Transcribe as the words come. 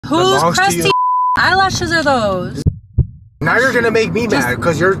belongs to you. Whose crusty eyelashes are those? Now you're gonna make me mad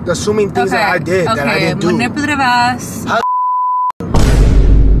because you're assuming things that I did that I didn't do. Manipulative ass.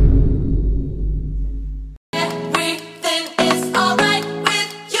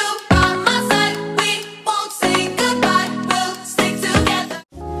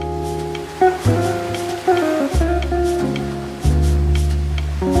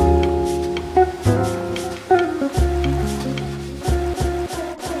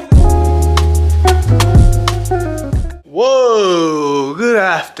 Whoa, good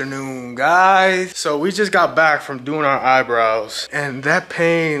afternoon, guys. So we just got back from doing our eyebrows and that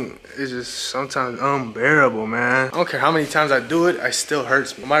pain is just sometimes unbearable, man. I don't care how many times I do it, it still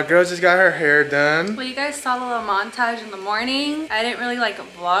hurts me. My girl just got her hair done. Well, you guys saw the little montage in the morning. I didn't really like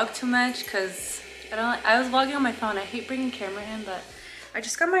vlog too much because I was vlogging on my phone. I hate bringing camera in, but I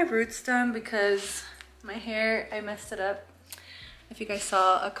just got my roots done because my hair, I messed it up. If you guys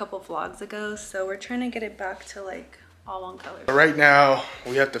saw a couple vlogs ago, so we're trying to get it back to like all one color. Right now,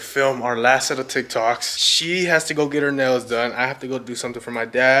 we have to film our last set of TikToks. She has to go get her nails done. I have to go do something for my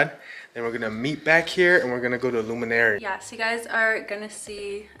dad. Then we're gonna meet back here and we're gonna go to Illuminarium. Yeah, so you guys are gonna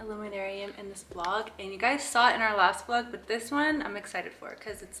see Illuminarium in this vlog. And you guys saw it in our last vlog, but this one I'm excited for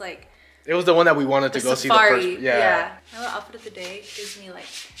because it's like... It was the one that we wanted to go see the first. Yeah. My little outfit of the day gives me like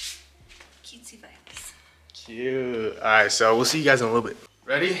cutesy vibes. Cute. Alright, so we'll see you guys in a little bit.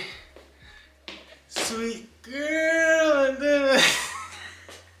 Ready? Sweet girl.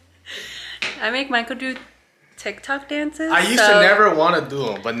 I make Michael do TikTok dances. I used to never want to do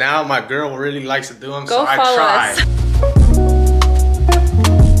them, but now my girl really likes to do them, so I try.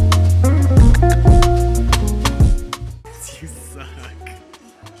 You suck.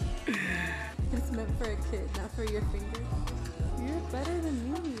 It's meant for a kid, not for your finger. You're better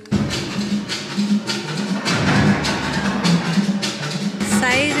than me.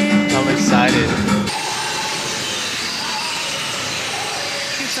 Excited. I'm excited.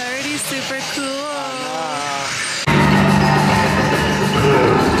 It's already super cool.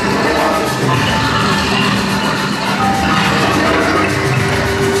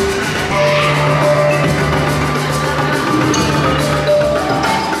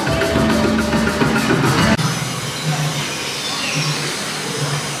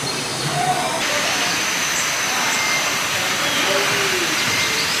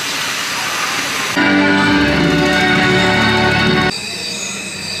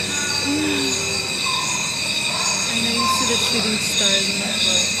 Shooting stars in the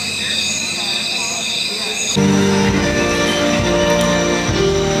floor.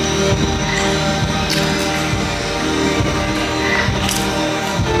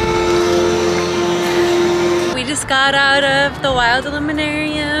 We just got out of the Wild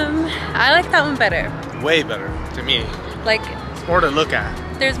Illuminarium. I like that one better. Way better to me. Like, it's more to look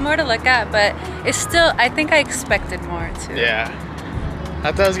at. There's more to look at, but it's still, I think I expected more too. Yeah.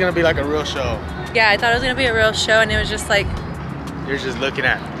 I thought it was gonna be like a real show. Yeah, I thought it was gonna be a real show, and it was just like you're just looking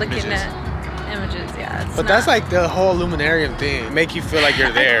at images. Yeah. But that's like the whole Illuminarium thing. Make you feel like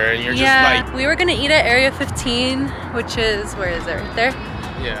you're there, and you're just like. We were gonna eat at Area 15, which is where is it? Right there.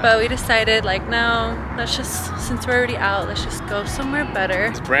 Yeah. But we decided like no, let's just since we're already out, let's just go somewhere better.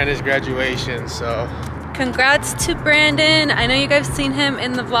 It's Brandon's graduation, so. Congrats to Brandon. I know you guys seen him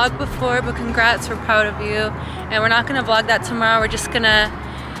in the vlog before, but congrats, we're proud of you. And we're not gonna vlog that tomorrow. We're just gonna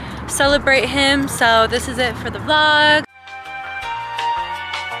celebrate him. So this is it for the vlog.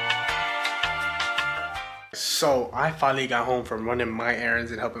 So I finally got home from running my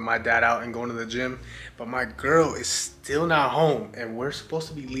errands and helping my dad out and going to the gym, but my girl is still not home and we're supposed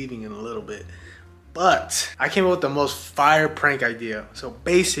to be leaving in a little bit. But I came up with the most fire prank idea. So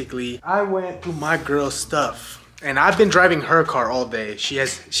basically I went through my girl's stuff and I've been driving her car all day.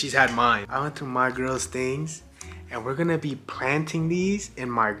 She's had mine. I went through my girl's things and we're gonna be planting these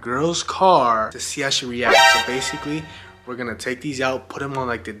in my girl's car to see how she reacts. So basically we're gonna take these out, put them on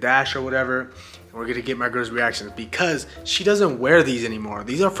like the dash or whatever, and we're gonna get my girl's reactions because she doesn't wear these anymore.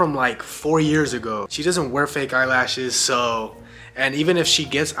 These are from like 4 years ago. She doesn't wear fake eyelashes, so, and even if she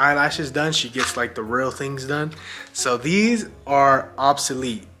gets eyelashes done, she gets like the real things done. So these are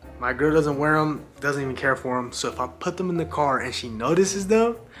obsolete. My girl doesn't wear them, doesn't even care for them. So if I put them in the car and she notices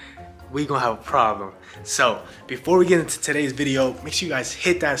them, we gonna have a problem. So before we get into today's video, make sure you guys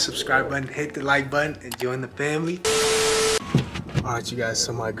hit that subscribe button, hit the like button, and join the family. All right, you guys,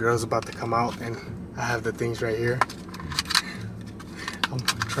 so my girl's about to come out and I have the things right here. I'm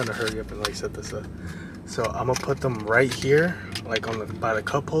trying to hurry up and like set this up. So I'm gonna put them right here, like on the by the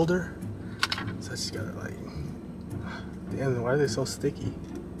cup holder. So I just gotta like, damn, why are they so sticky?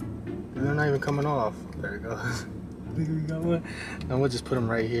 They're not even coming off. There it goes. Think we got one? And we'll just put them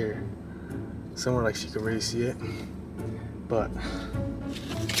right here. Somewhere like she could really see it. But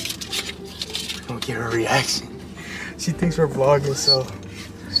we'll get her reaction. She thinks we're vlogging, so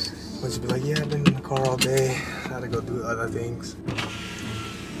we'll just be like, yeah, I've been in the car all day. I gotta go do other things.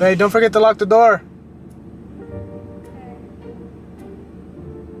 Hey, don't forget to lock the door.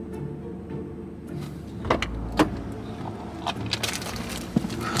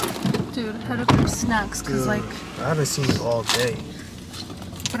 Dude, I had to grab snacks because, like, I haven't seen you all day.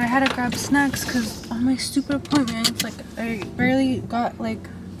 But I had to grab snacks because on my stupid appointments, like, I barely got, like,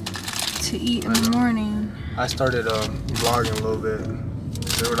 to eat in the morning. I started vlogging a little bit.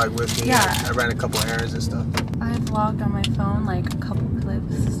 They were like with me. Yeah. I ran a couple errands and stuff. I vlogged on my phone, like, a couple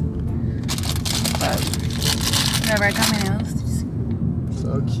clips. But whatever, I got my nails. Did you see?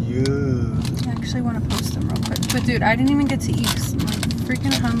 So cute. I actually want to post them real quick. But dude, I didn't even get to eat 'cause I'm like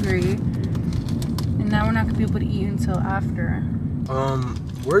freaking hungry. And now we're not gonna be able to eat until after.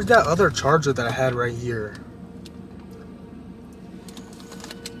 Where's that other charger that I had right here?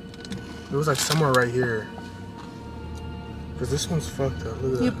 It was like somewhere right here. Cause this one's fucked up.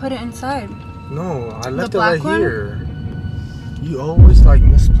 Look at You that. put it inside. No, I left it black right one? here. You always like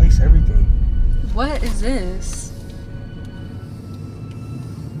misplace everything. What is this?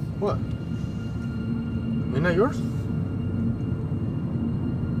 What? Isn't that yours?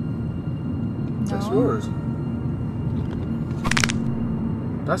 That's No. yours.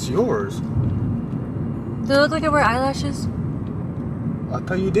 That's yours. Do they look like I wear eyelashes? I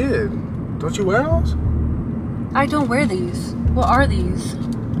thought you did. Don't you wear those? I don't wear these. What are these?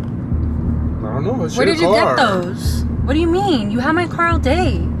 I don't know. It's Where your did you car. get those? What do you mean? You have my car all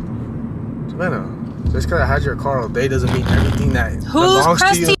day. Savannah, just because I had your car all day doesn't mean everything that Whose belongs to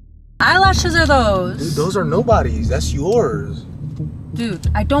you. crusty eyelashes are those? Dude, those are nobody's. That's yours. Dude,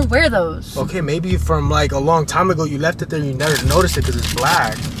 I don't wear those. Okay, maybe from like a long time ago you left it there. You never noticed it because it's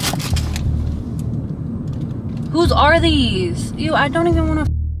black. Whose are these? Ew, I don't even want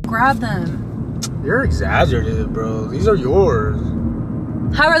to grab them. You're exaggerated, bro. These are yours.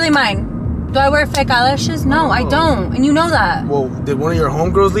 How are they mine? Do I wear fake eyelashes? No, I don't. And you know that. Well, did one of your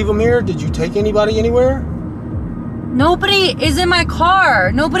homegirls leave them here? Did you take anybody anywhere? Nobody is in my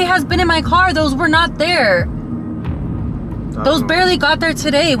car. Nobody has been in my car. Those were not there. Those barely got there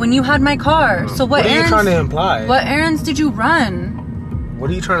today when you had my car. So what are you errands? trying to imply? What errands did you run? What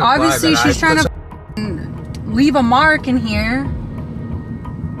are you trying to imply? Obviously, she's trying to leave a mark in here. Nah,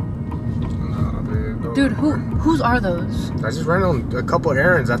 babe, don't Dude, worry. whose are those? I just ran on a couple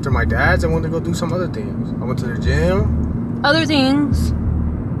errands after my dad's. I wanted to go do some other things. I went to the gym. Other things.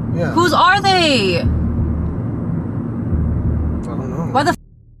 Yeah. Whose are they? I don't know. Why the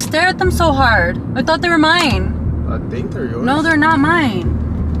stare at them so hard? I thought they were mine. I think they're yours. No, they're not mine.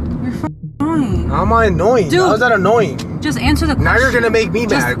 You're annoying. How am I annoying? Dude. How's that annoying? Just answer the question. Now you're gonna make me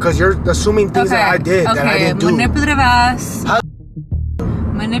mad because you're assuming things that I did that I didn't do. Manipulative ass. How-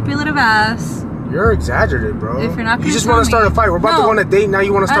 Manipulative ass. You're exaggerated, bro. If you're not you gonna just tell want to start me. a fight. We're about to No. go on a date. Now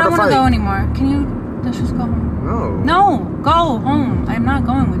you want to I start don't a want fight. to go anymore. Can you? Let's just go home. No. No, go home. I'm not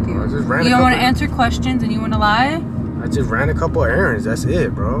going with you. I just ran You a don't want to couple- answer questions and you want to lie? I just ran a couple errands. That's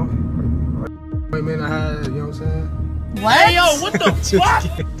it, bro. Wait, man, I had. You know what I'm saying? What? Hey, yo, what the fuck?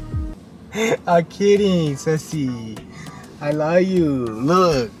 I'm kidding, Ceci. I love you.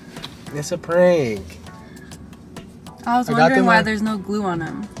 Look, it's a prank. I was I got wondering them why on- there's no glue on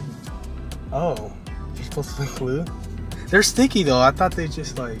them. Oh, you're supposed to put glue? They're sticky though. I thought they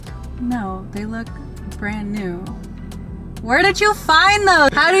just like. No, they look brand new. Where did you find those?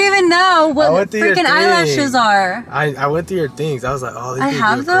 How do you even know I what went through your freaking eyelashes thing. are? I went through your things. I was like, oh, these I be a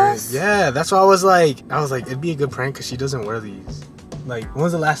have good prank. those? Yeah, that's why I was like, it'd be a good prank because she doesn't wear these. Like, when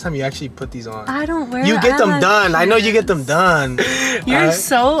was the last time you actually put these on? I don't wear You get them done. I know you get them eyelashes. done. You're Alright?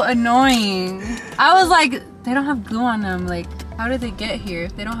 so annoying. I was like, they don't have glue on them. Like, how did they get here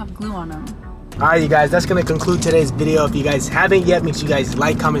if they don't have glue on them? Alright, you guys, that's gonna conclude today's video. If you guys haven't yet, make sure you guys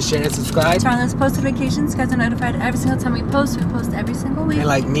like, comment, share, and subscribe. Turn on those post notifications. You guys are notified every single time we post. We post every single week. And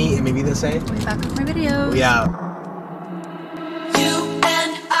like me, and maybe the same. We'll be back with more videos. We out.